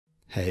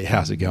Hey,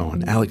 how's it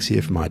going? Alex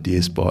here from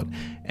IdeaSpot,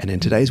 and in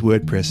today's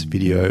WordPress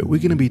video, we're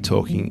going to be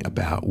talking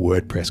about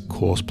WordPress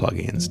course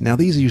plugins. Now,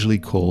 these are usually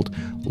called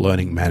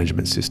Learning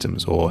Management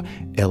Systems, or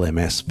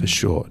LMS for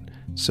short.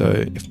 So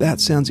if that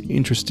sounds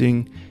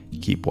interesting,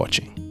 keep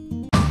watching.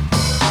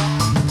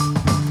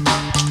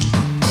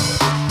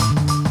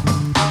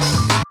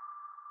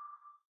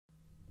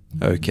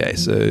 Okay,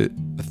 so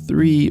the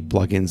 3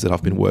 plugins that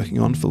I've been working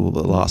on for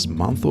the last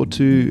month or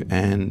two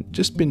and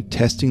just been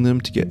testing them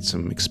to get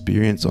some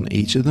experience on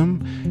each of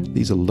them.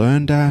 These are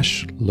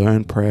LearnDash,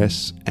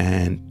 LearnPress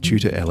and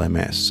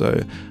TutorLMS. So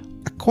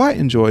I quite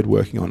enjoyed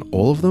working on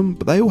all of them,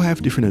 but they all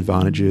have different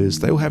advantages.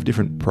 They all have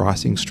different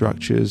pricing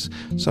structures.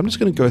 So I'm just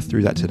going to go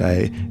through that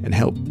today and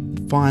help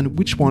find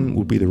which one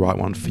will be the right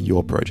one for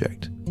your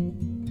project.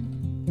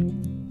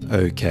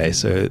 Okay,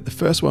 so the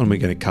first one we're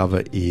going to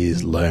cover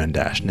is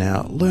LearnDash.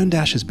 Now,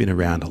 LearnDash has been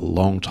around a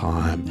long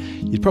time.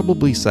 You'd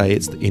probably say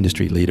it's the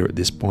industry leader at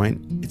this point.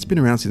 It's been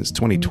around since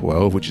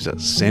 2012, which is a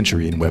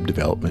century in web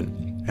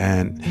development.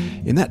 And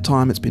in that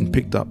time, it's been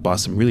picked up by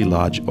some really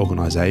large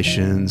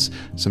organizations.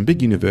 Some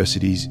big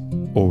universities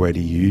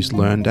already use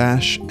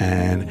LearnDash,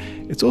 and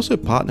it's also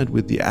partnered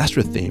with the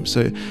Astra theme.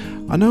 So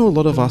I know a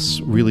lot of us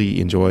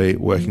really enjoy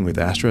working with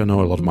Astra. I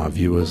know a lot of my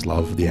viewers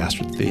love the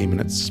Astra theme, and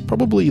it's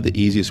probably the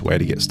easiest way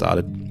to get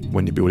started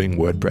when you're building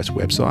WordPress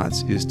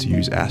websites is to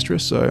use Astra.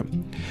 So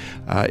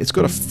it's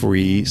got a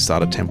free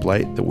starter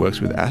template that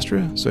works with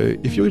Astra. So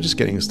if you're just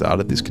getting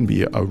started, this can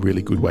be a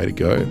really good way to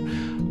go.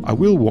 I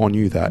will warn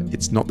you that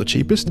it's not the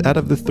cheapest out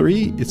of the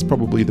 3. It's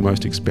probably the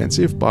most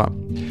expensive, but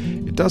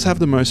it does have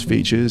the most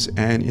features,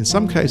 and in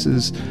some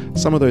cases,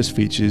 some of those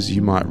features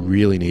you might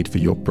really need for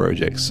your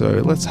project.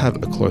 So let's have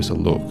a closer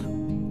look.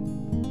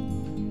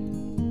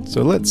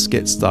 So let's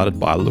get started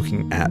by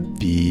looking at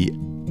the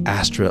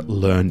Astra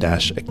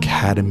LearnDash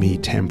Academy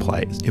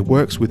template. It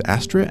works with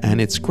Astra and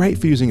it's great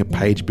for using a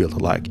page builder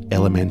like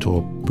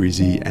Elementor,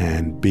 Brizy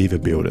and Beaver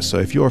Builder. So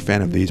if you're a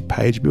fan of these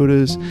page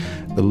builders,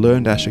 the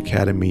LearnDash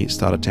Academy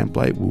starter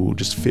template will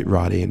just fit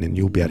right in and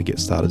you'll be able to get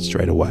started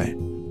straight away.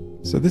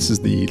 So this is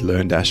the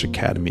LearnDash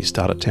Academy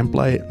starter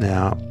template.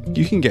 Now,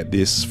 you can get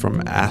this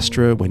from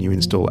Astra when you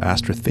install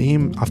Astra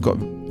theme. I've got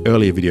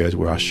earlier videos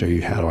where I show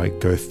you how do I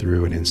go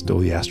through and install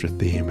the Astra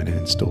theme and then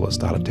install a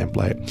starter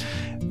template.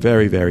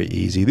 Very, very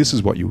easy. This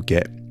is what you'll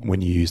get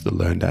when you use the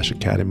LearnDash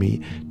Academy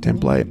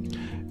template.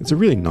 It's a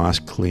really nice,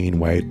 clean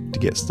way to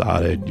get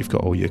started. You've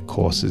got all your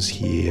courses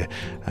here,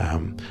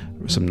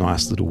 some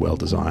nice little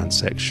well-designed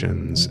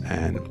sections,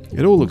 and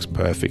it all looks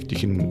perfect. You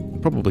can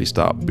probably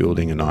start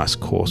building a nice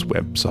course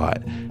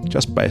website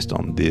just based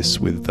on this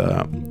with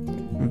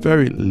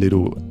very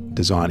little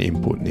design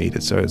input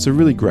needed. So it's a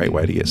really great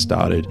way to get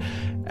started.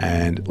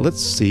 And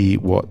let's see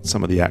what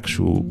some of the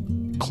actual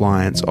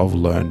clients of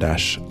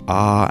LearnDash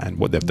are and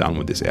what they've done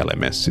with this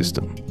LMS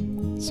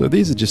system. So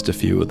these are just a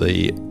few of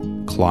the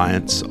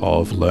clients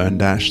of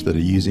LearnDash that are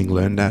using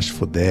LearnDash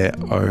for their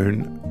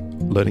own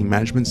learning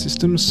management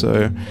systems.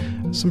 So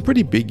some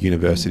pretty big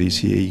universities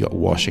here. You got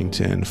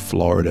Washington,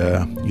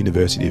 Florida,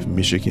 University of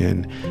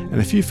Michigan,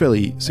 and a few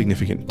fairly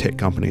significant tech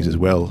companies as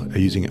well are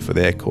using it for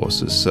their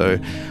courses. So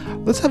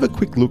let's have a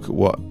quick look at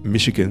what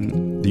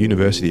the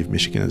University of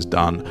Michigan has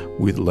done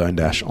with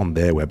LearnDash on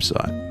their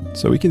website.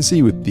 So we can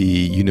see with the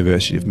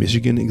University of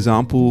Michigan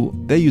example,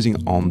 they're using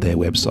it on their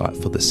website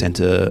for the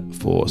Center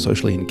for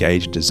Socially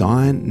Engaged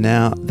Design.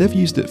 Now, they've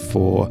used it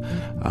for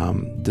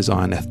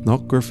design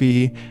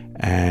ethnography,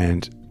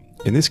 and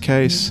in this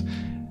case,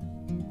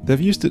 they've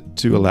used it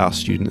to allow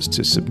students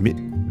to submit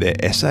their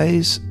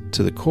essays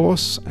to the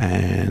course,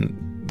 and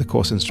the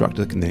course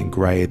instructor can then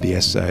grade the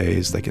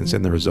essays. They can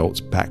send the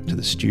results back to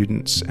the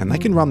students, and they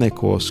can run their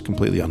course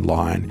completely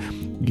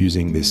online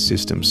using this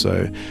system.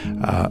 So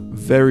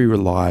very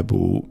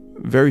reliable,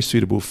 very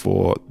suitable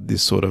for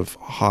this sort of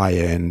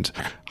high-end,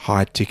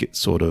 high-ticket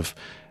sort of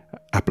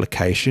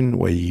application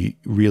where you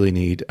really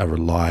need a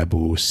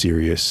reliable,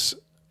 serious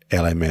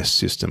LMS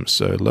system.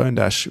 So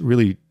LearnDash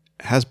really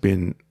has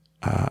been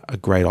a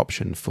great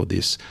option for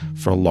this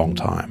for a long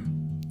time.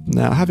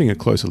 Now, having a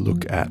closer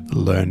look at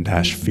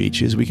LearnDash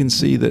features, we can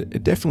see that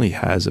it definitely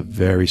has a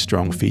very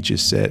strong feature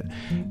set.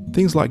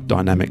 Things like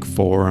dynamic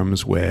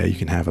forums where you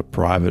can have a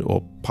private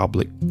or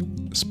public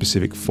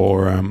specific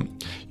forum.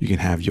 You can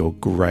have your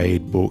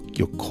grade book,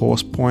 your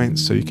course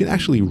points. So you can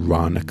actually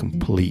run a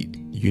complete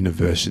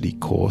university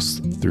course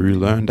through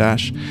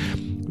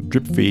LearnDash.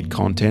 Drip feed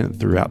content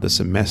throughout the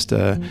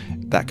semester.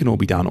 That can all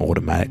be done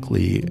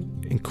automatically.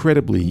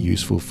 Incredibly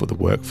useful for the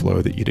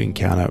workflow that you'd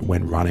encounter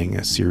when running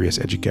a serious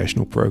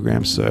educational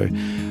program. So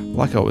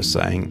like I was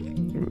saying,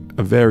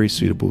 a very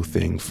suitable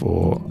thing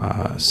for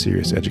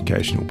serious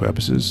educational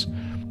purposes.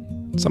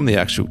 Some of the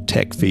actual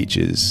tech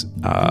features,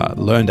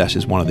 LearnDash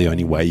is one of the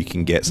only way you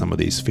can get some of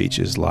these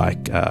features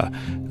like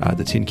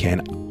the Tin Can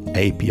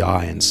API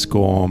and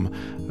SCORM,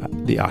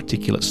 the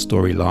Articulate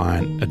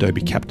Storyline,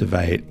 Adobe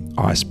Captivate,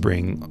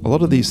 iSpring. A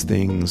lot of these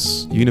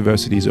things,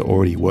 universities are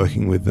already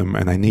working with them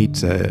and they need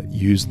to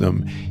use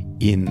them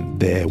in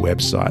their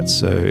websites.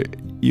 So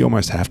you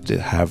almost have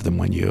to have them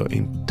when you're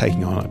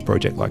taking on a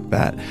project like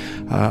that.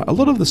 A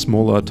lot of the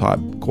smaller type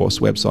course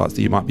websites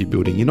that you might be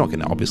building, you're not going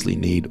to obviously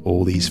need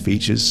all these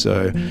features,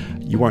 so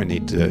you won't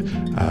need to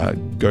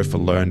go for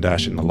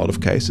LearnDash in a lot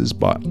of cases,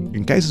 but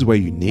in cases where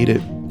you need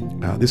it,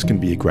 this can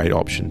be a great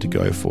option to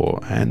go for.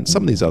 And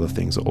some of these other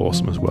things are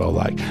awesome as well,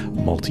 like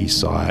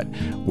multi-site,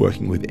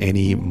 working with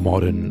any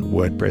modern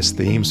WordPress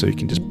theme, so you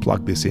can just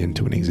plug this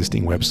into an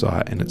existing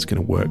website and it's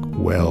going to work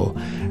well.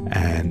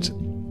 And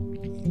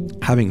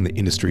having the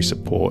industry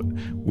support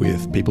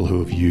with people who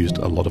have used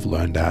a lot of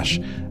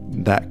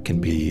LearnDash, that can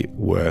be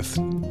worth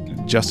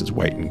just its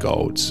weight in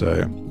gold.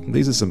 So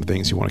these are some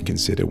things you want to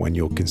consider when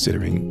you're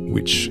considering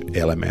which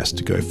LMS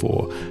to go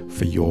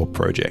for your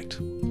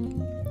project.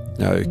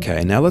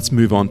 Okay, now let's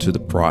move on to the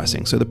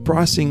pricing. So the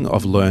pricing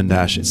of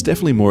LearnDash, it's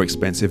definitely more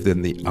expensive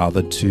than the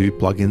other two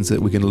plugins that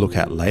we're going to look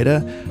at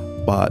later,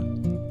 but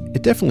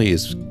it definitely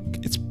is,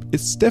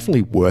 it's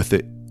definitely worth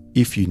it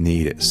if you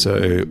need it.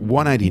 So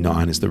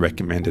 $189 is the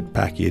recommended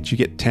package. You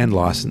get 10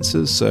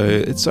 licenses, so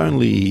it's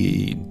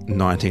only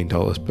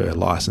 $19 per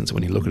license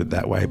when you look at it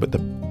that way. But the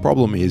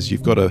problem is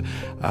you've got to,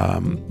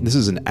 this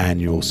is an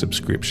annual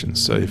subscription,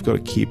 so you've got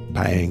to keep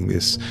paying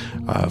this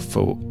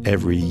for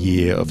every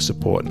year of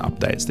support and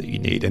updates that you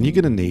need. And you're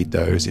going to need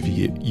those if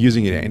you're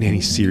using it in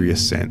any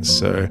serious sense.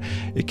 So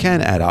it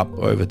can add up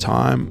over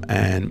time,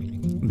 and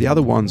the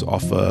other ones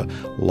offer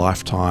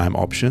lifetime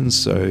options.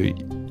 So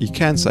you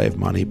can save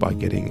money by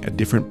getting a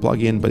different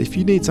plugin, but if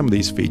you need some of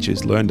these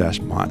features, LearnDash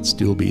might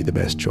still be the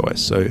best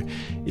choice. So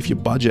if your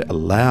budget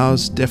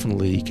allows,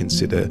 definitely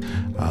consider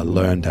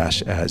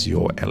LearnDash as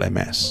your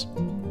LMS.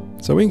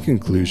 So in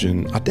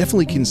conclusion, I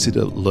definitely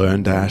consider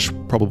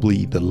LearnDash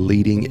probably the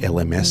leading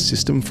LMS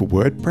system for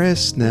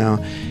WordPress.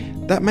 Now,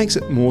 that makes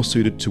it more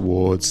suited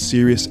towards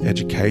serious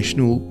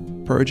educational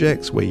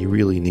projects where you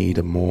really need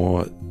a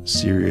more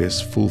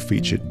serious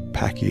full-featured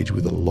package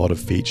with a lot of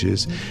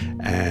features,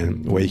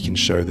 and where you can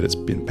show that it's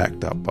been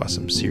backed up by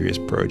some serious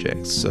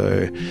projects.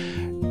 So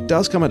it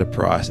does come at a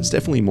price. It's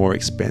definitely more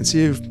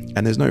expensive,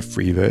 and there's no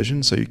free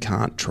version, so you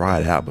can't try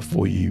it out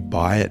before you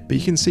buy it, but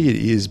you can see it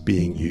is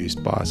being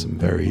used by some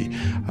very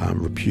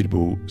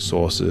reputable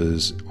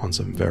sources on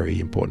some very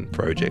important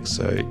projects,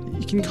 so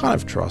you can kind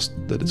of trust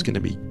that it's going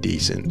to be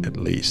decent at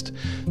least.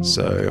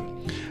 So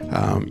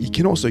you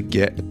can also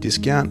get a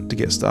discount to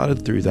get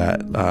started through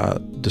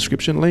that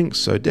description link,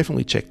 so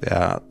definitely check that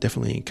out.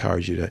 Definitely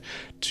encourage you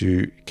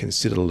to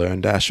consider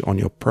LearnDash on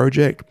your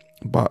project.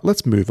 But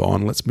let's move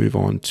on. Let's move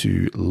on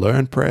to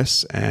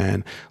LearnPress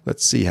and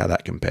let's see how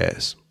that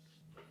compares.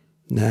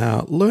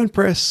 Now,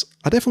 LearnPress,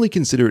 I definitely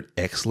consider it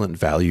excellent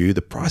value.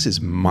 The price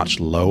is much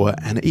lower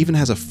and it even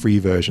has a free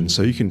version,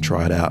 so you can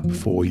try it out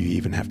before you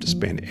even have to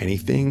spend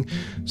anything.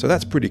 So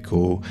that's pretty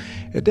cool.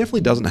 It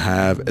definitely doesn't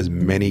have as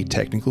many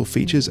technical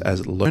features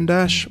as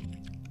LearnDash,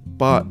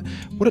 but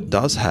what it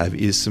does have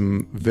is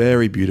some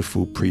very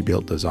beautiful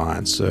pre-built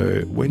designs.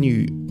 So when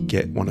you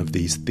get one of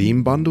these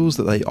theme bundles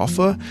that they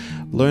offer,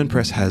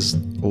 LearnPress has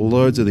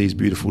loads of these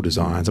beautiful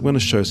designs. I'm going to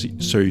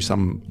show you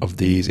some of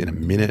these in a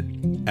minute,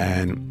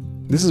 and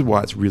this is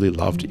why it's really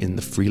loved in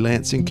the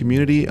freelancing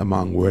community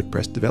among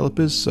WordPress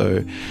developers.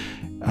 So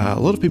a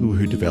lot of people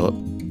who develop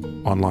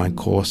online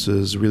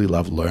courses really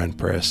love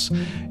LearnPress.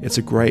 It's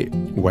a great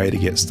way to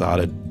get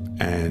started,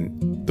 and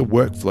the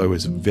workflow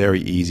is very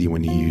easy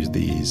when you use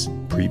these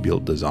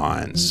pre-built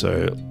designs.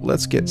 So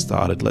let's get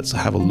started. Let's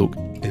have a look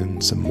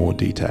in some more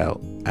detail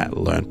at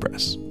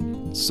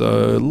LearnPress.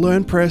 So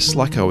LearnPress,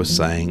 like I was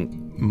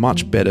saying,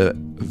 much better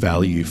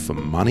value for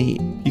money.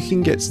 You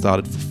can get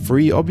started for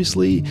free,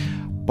 obviously,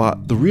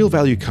 but the real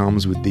value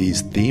comes with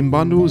these theme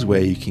bundles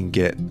where you can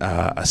get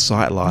a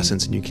site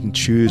license and you can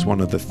choose one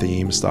of the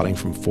themes starting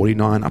from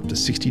 $49 up to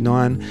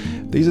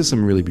 $69. These are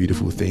some really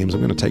beautiful themes.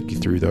 I'm going to take you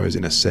through those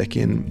in a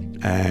second.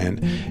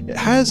 And it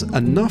has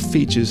enough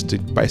features to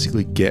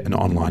basically get an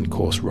online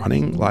course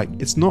running. Like,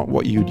 it's not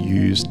what you'd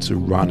use to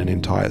run an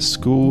entire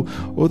school,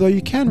 although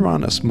you can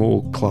run a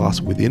small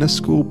class within a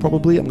school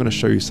probably. I'm going to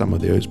show you some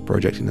of those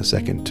projects in a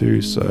second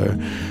too.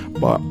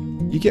 But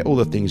you get all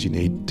the things you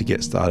need to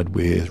get started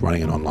with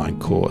running an online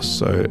course.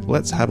 So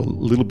let's have a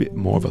little bit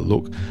more of a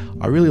look.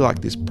 I really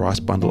like this price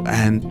bundle,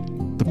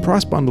 and the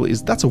price bundle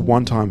that's a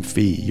one-time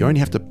fee. You only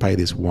have to pay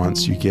this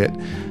once. You get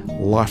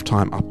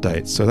lifetime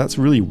updates. So that's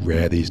really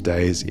rare these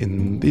days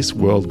in this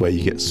world where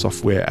you get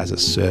software as a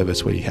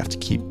service where you have to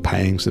keep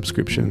paying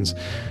subscriptions.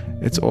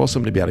 It's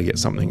awesome to be able to get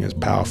something as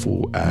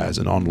powerful as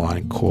an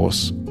online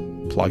course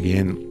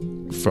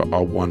plugin for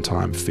a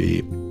one-time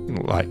fee,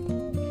 like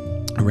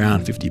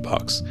around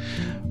 $50.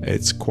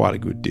 It's quite a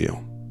good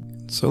deal.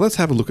 So let's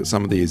have a look at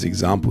some of these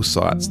example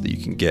sites that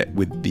you can get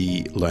with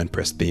the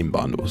LearnPress theme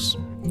bundles.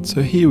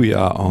 So here we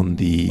are on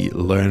the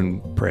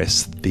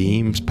LearnPress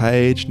themes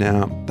page.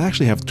 Now, they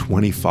actually have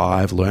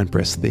 25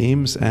 LearnPress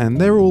themes,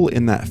 and they're all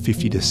in that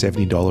 $50 to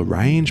 $70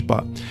 range,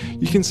 but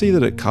you can see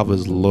that it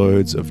covers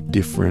loads of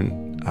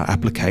different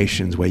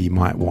applications where you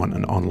might want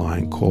an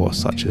online course,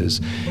 such as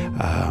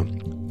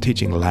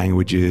teaching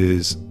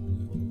languages,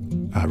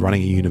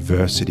 running a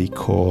university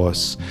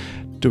course,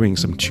 doing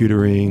some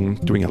tutoring,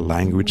 doing a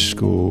language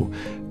school,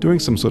 doing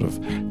some sort of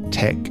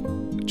tech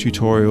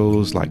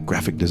tutorials like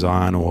graphic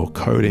design or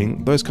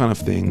coding, those kind of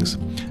things.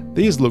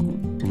 These look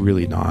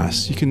really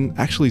nice. You can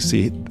actually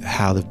see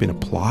how they've been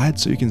applied.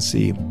 So you can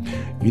see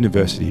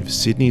University of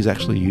Sydney is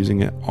actually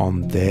using it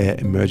on their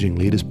Emerging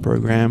Leaders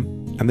program.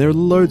 And there are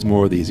loads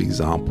more of these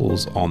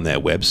examples on their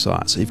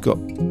website. So you've got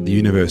the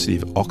University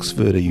of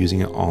Oxford are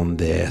using it on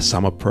their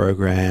summer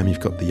program. You've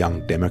got the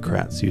Young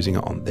Democrats using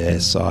it on their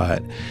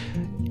site.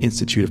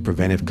 Institute of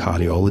Preventive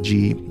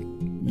Cardiology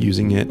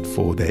using it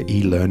for their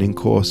e-learning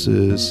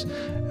courses.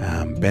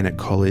 Bennett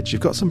College.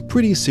 You've got some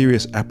pretty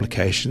serious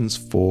applications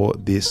for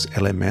this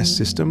LMS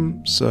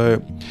system.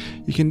 So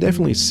you can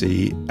definitely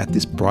see at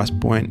this price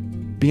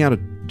point, being able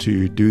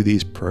to do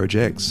these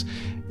projects,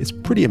 it's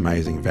pretty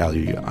amazing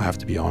value, I have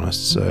to be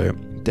honest. So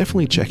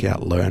definitely check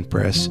out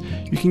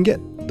LearnPress. You can get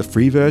the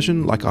free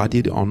version like I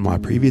did on my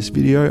previous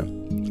video.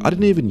 I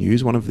didn't even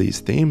use one of these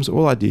themes.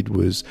 All I did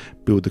was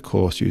build the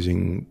course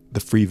using the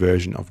free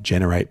version of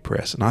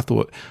GeneratePress. And I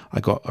thought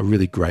I got a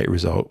really great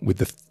result with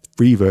the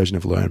free version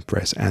of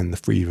LearnPress and the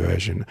free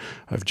version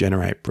of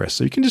GeneratePress.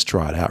 So you can just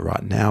try it out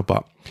right now.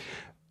 But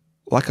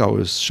like I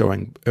was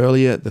showing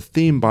earlier, the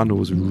theme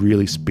bundles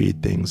really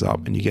speed things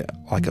up and you get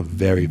like a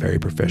very, very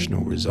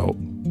professional result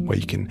where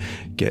you can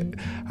get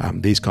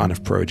these kind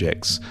of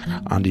projects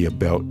under your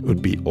belt. It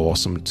would be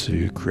awesome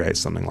to create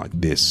something like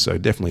this. So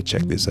definitely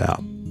check this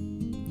out.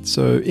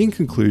 So in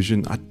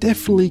conclusion, I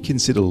definitely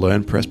consider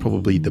LearnPress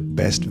probably the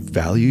best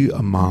value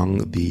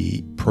among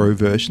the pro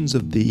versions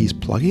of these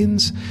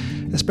plugins,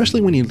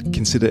 especially when you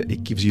consider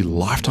it gives you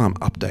lifetime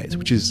updates,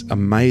 which is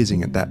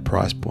amazing at that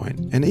price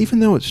point. And even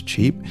though it's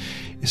cheap,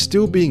 it's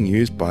still being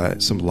used by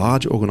some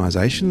large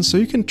organizations, so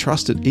you can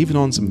trust it even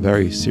on some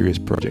very serious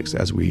projects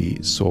as we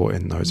saw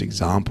in those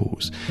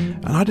examples.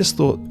 And I just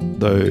thought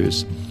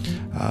those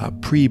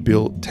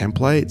pre-built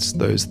templates,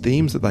 those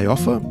themes that they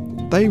offer,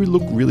 they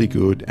look really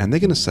good and they're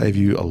going to save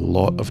you a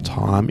lot of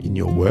time in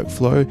your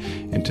workflow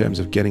in terms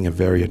of getting a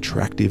very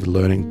attractive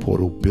learning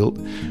portal built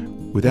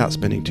without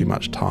spending too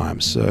much time.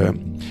 So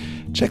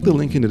check the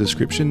link in the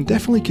description.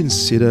 Definitely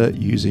consider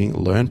using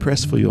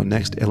LearnPress for your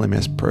next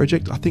LMS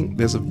project. I think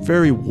there's a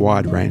very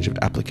wide range of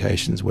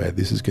applications where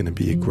this is going to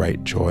be a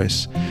great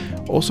choice.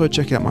 Also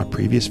check out my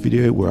previous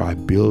video where I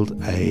built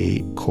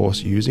a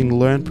course using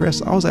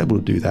LearnPress. I was able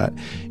to do that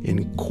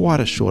in quite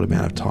a short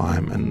amount of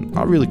time and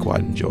I really quite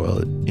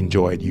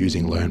enjoyed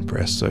using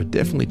LearnPress. So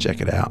definitely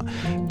check it out.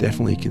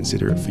 Definitely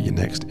consider it for your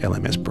next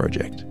LMS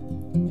project.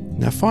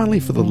 Now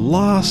finally, for the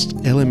last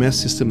LMS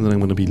system that I'm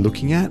going to be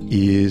looking at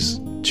is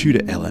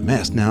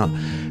TutorLMS. Now,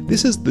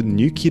 this is the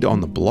new kid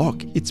on the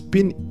block. It's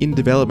been in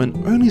development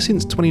only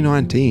since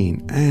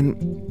 2019, and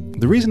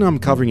the reason I'm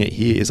covering it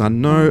here is I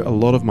know a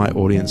lot of my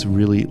audience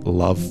really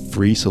love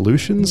free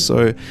solutions,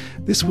 so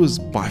this was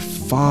by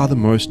far the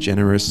most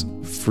generous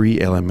free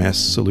LMS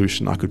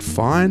solution I could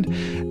find,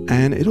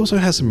 and it also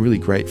has some really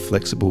great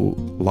flexible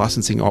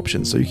licensing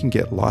options, so you can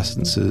get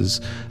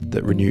licenses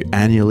that renew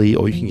annually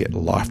or you can get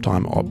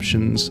lifetime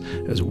options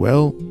as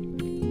well.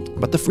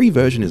 But the free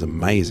version is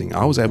amazing.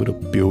 I was able to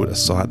build a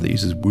site that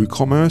uses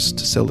WooCommerce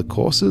to sell the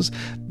courses.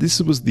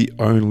 This was the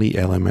only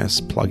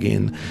LMS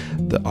plugin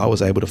that I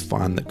was able to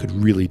find that could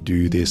really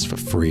do this for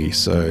free.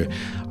 So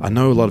I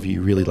know a lot of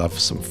you really love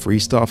some free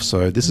stuff.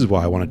 So this is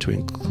why I wanted to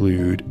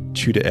include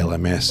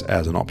TutorLMS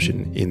as an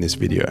option in this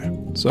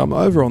video. So I'm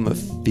over on the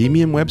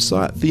Themium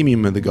website.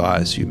 Themium are the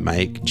guys who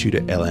make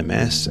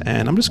TutorLMS.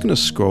 And I'm just going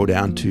to scroll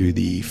down to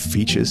the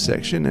features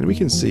section and we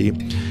can see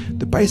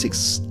the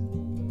basics.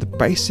 The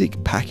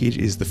basic package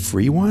is the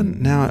free one.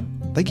 Now,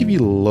 they give you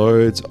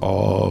loads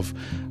of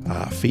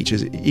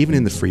features, even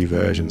in the free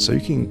version. So you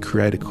can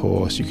create a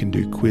course, you can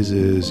do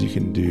quizzes, you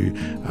can do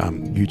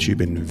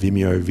YouTube and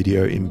Vimeo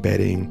video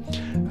embedding,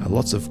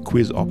 lots of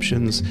quiz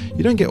options.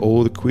 You don't get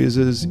all the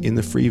quizzes in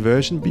the free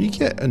version, but you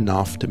get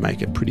enough to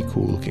make a pretty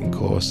cool looking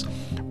course.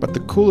 But the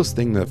coolest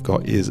thing they've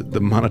got is the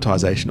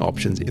monetization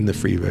options in the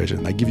free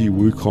version. They give you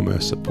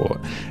WooCommerce support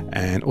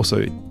and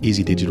also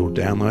easy digital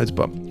downloads.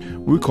 But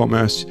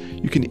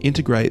WooCommerce, you can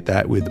integrate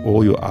that with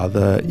all your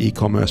other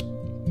e-commerce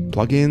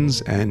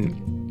plugins,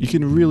 and you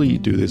can really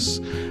do this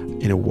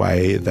in a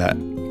way that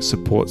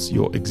supports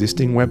your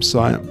existing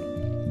website,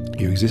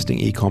 your existing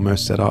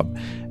e-commerce setup.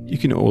 You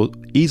can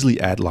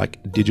easily add like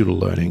digital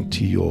learning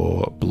to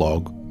your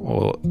blog,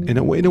 or in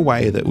a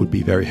way that would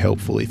be very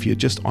helpful if you're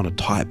just on a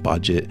tight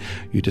budget,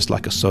 you're just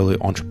like a solo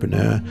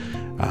entrepreneur.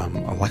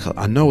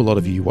 I know a lot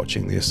of you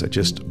watching this are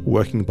just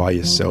working by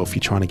yourself,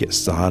 you're trying to get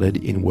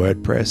started in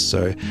WordPress,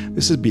 so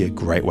this would be a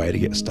great way to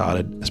get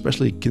started,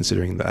 especially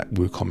considering that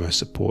WooCommerce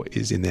support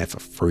is in there for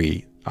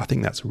free. I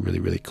think that's really,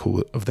 really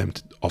cool of them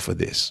to offer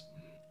this.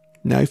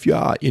 Now, if you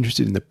are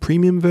interested in the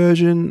premium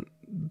version,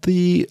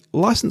 the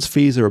license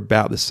fees are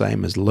about the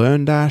same as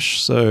LearnDash,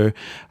 so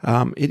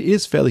it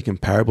is fairly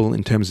comparable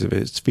in terms of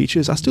its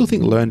features. I still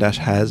think LearnDash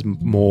has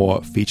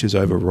more features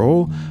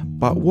overall,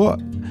 but what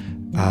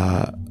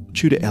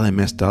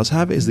TutorLMS does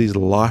have is these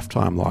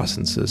lifetime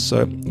licenses.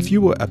 So if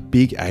you were a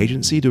big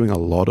agency doing a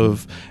lot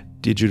of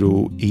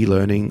digital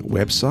e-learning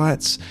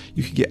websites.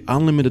 You can get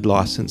unlimited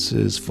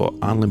licenses for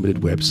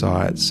unlimited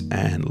websites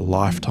and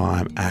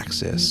lifetime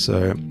access.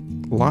 So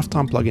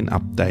lifetime plugin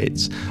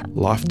updates,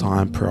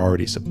 lifetime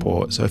priority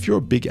support. So if you're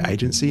a big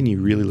agency and you're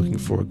really looking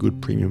for a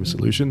good premium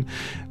solution,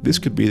 this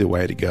could be the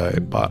way to go.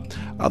 But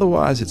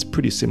otherwise, it's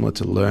pretty similar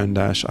to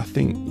LearnDash. I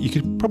think you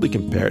could probably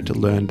compare it to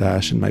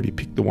LearnDash and maybe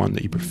pick the one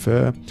that you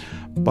prefer.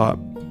 But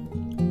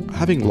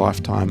having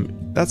lifetime,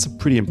 that's a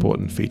pretty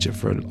important feature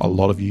for a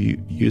lot of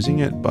you using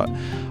it. But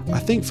I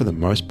think for the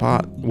most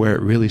part, where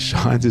it really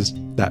shines is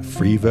that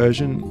free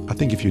version. I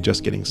think if you're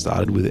just getting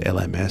started with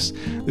LMS,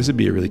 this would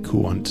be a really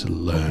cool one to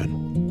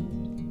learn.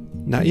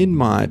 Now, in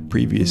my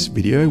previous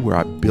video where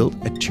I built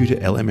a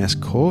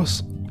TutorLMS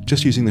course,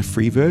 just using the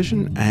free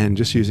version and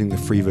just using the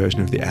free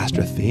version of the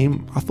Astra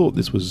theme, I thought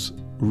this was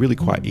really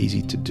quite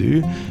easy to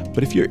do.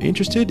 But if you're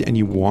interested and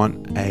you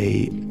want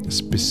a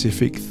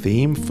specific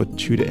theme for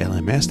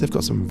TutorLMS, they've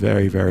got some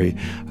very, very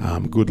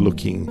good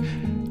looking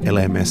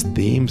LMS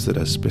themes that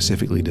are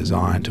specifically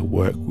designed to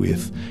work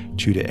with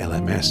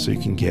TutorLMS. So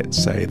you can get,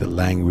 say, the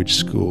Language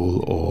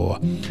School or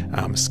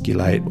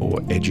Skillate or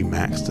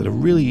EduMax that are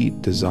really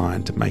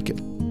designed to make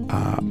it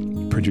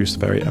produce a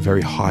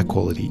very high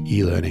quality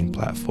e-learning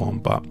platform.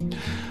 But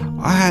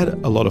I had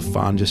a lot of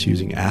fun just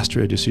using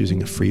Astra, just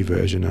using a free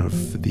version of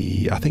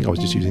I think I was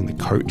just using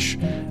the Coach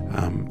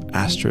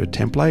Astra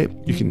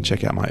template. You can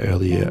check out my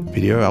earlier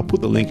video. I'll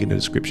put the link in the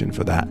description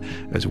for that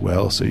as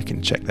well, so you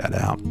can check that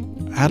out.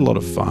 I had a lot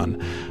of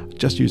fun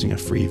just using a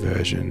free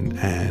version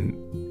and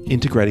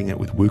integrating it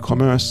with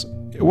WooCommerce.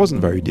 It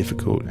wasn't very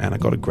difficult and I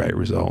got a great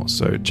result,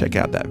 so check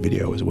out that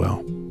video as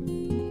well.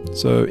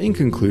 So in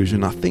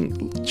conclusion, I think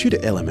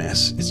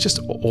TutorLMS is just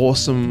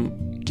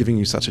awesome, giving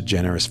you such a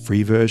generous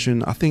free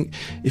version. I think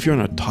if you're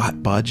on a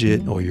tight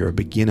budget or you're a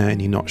beginner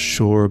and you're not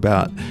sure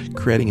about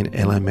creating an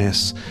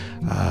LMS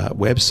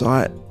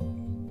website,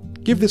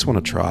 give this one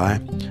a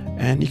try.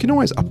 And you can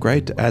always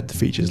upgrade to add the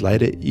features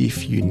later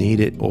if you need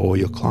it, or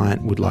your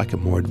client would like a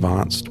more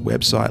advanced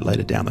website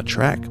later down the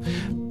track.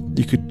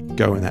 You could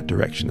go in that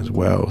direction as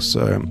well.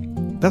 So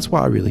that's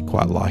why I really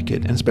quite like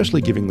it, and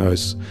especially giving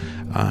those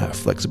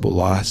flexible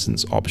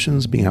license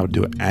options, being able to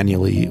do it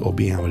annually or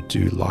being able to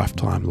do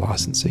lifetime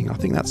licensing. I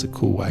think that's a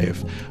cool way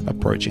of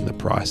approaching the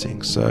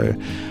pricing. So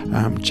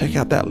check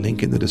out that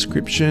link in the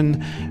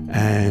description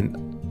and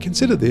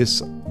consider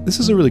this. This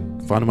is a really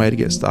fun way to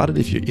get started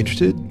if you're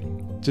interested.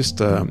 Just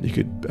you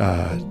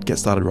could get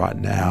started right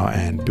now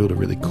and build a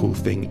really cool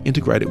thing,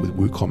 integrate it with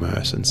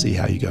WooCommerce and see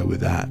how you go with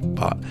that.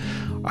 But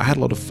I had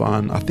a lot of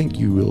fun. I think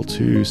you will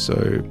too,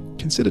 so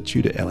consider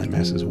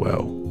TutorLMS as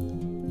well.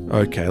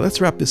 Okay, let's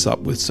wrap this up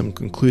with some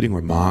concluding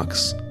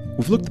remarks.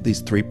 We've looked at these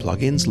three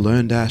plugins,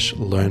 LearnDash,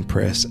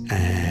 LearnPress,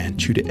 and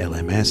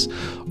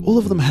TutorLMS. All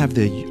of them have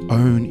their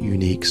own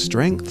unique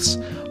strengths.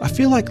 I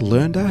feel like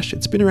LearnDash,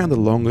 it's been around the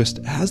longest,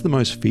 it has the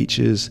most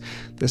features.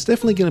 There's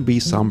definitely going to be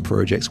some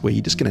projects where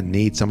you're just going to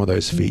need some of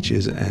those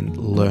features, and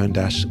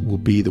LearnDash will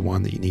be the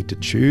one that you need to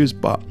choose.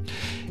 But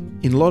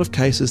in a lot of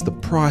cases, the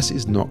price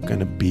is not going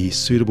to be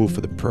suitable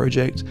for the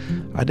project.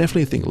 I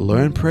definitely think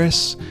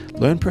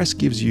LearnPress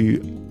gives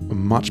you a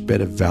much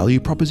better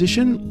value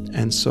proposition,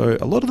 and so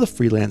a lot of the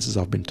freelancers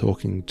I've been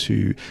talking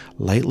to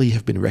lately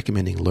have been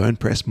recommending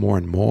LearnPress more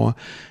and more,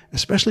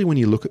 especially when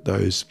you look at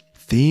those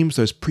themes,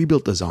 those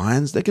pre-built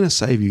designs. They're going to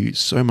save you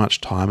so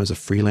much time as a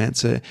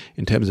freelancer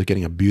in terms of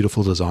getting a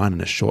beautiful design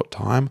in a short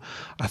time.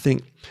 I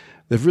think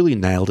they've really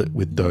nailed it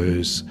with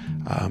those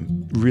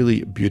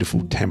really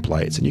beautiful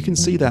templates, and you can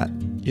see that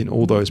in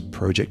all those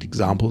project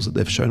examples that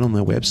they've shown on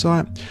their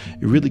website.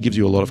 It really gives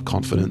you a lot of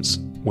confidence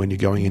when you're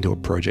going into a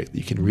project that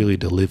you can really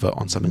deliver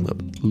on something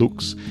that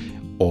looks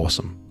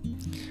awesome.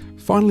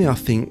 Finally, I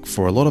think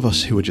for a lot of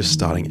us who are just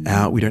starting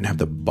out, we don't have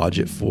the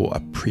budget for a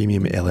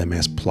premium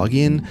LMS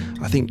plugin.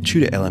 I think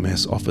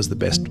TutorLMS offers the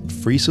best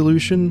free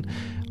solution.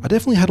 I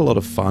definitely had a lot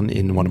of fun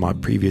in one of my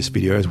previous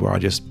videos where I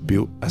just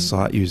built a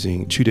site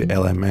using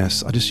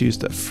TutorLMS. I just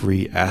used a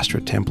free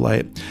Astra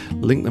template,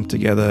 linked them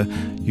together,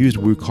 used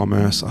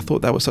WooCommerce. I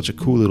thought that was such a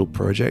cool little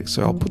project,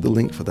 so I'll put the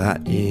link for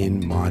that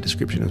in my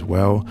description as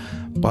well.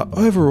 But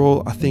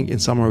overall, I think in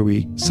summary,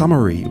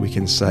 we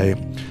can say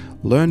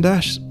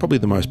LearnDash is probably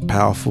the most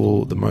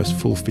powerful, the most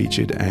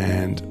full-featured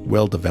and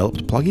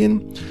well-developed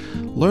plugin.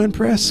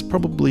 LearnPress,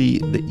 probably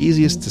the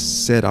easiest to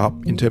set up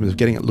in terms of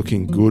getting it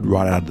looking good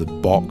right out of the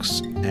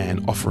box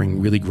and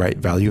offering really great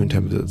value in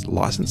terms of its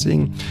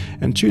licensing.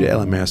 And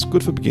TutorLMS,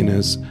 good for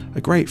beginners,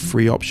 a great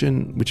free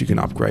option which you can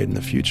upgrade in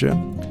the future.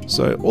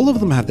 So all of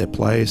them have their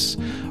place.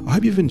 I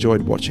hope you've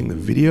enjoyed watching the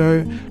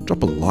video.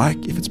 Drop a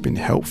like if it's been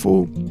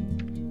helpful.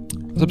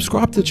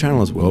 Subscribe to the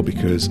channel as well,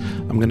 because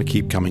I'm going to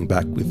keep coming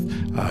back with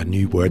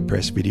new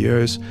WordPress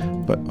videos.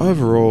 But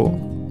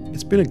overall,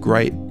 it's been a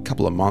great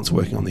couple of months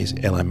working on these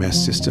LMS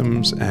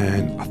systems,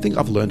 and I think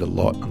I've learned a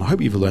lot, and I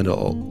hope you've learned a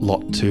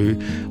lot too.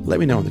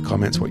 Let me know in the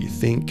comments what you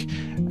think,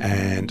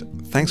 and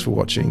thanks for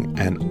watching,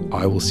 and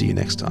I will see you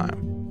next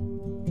time.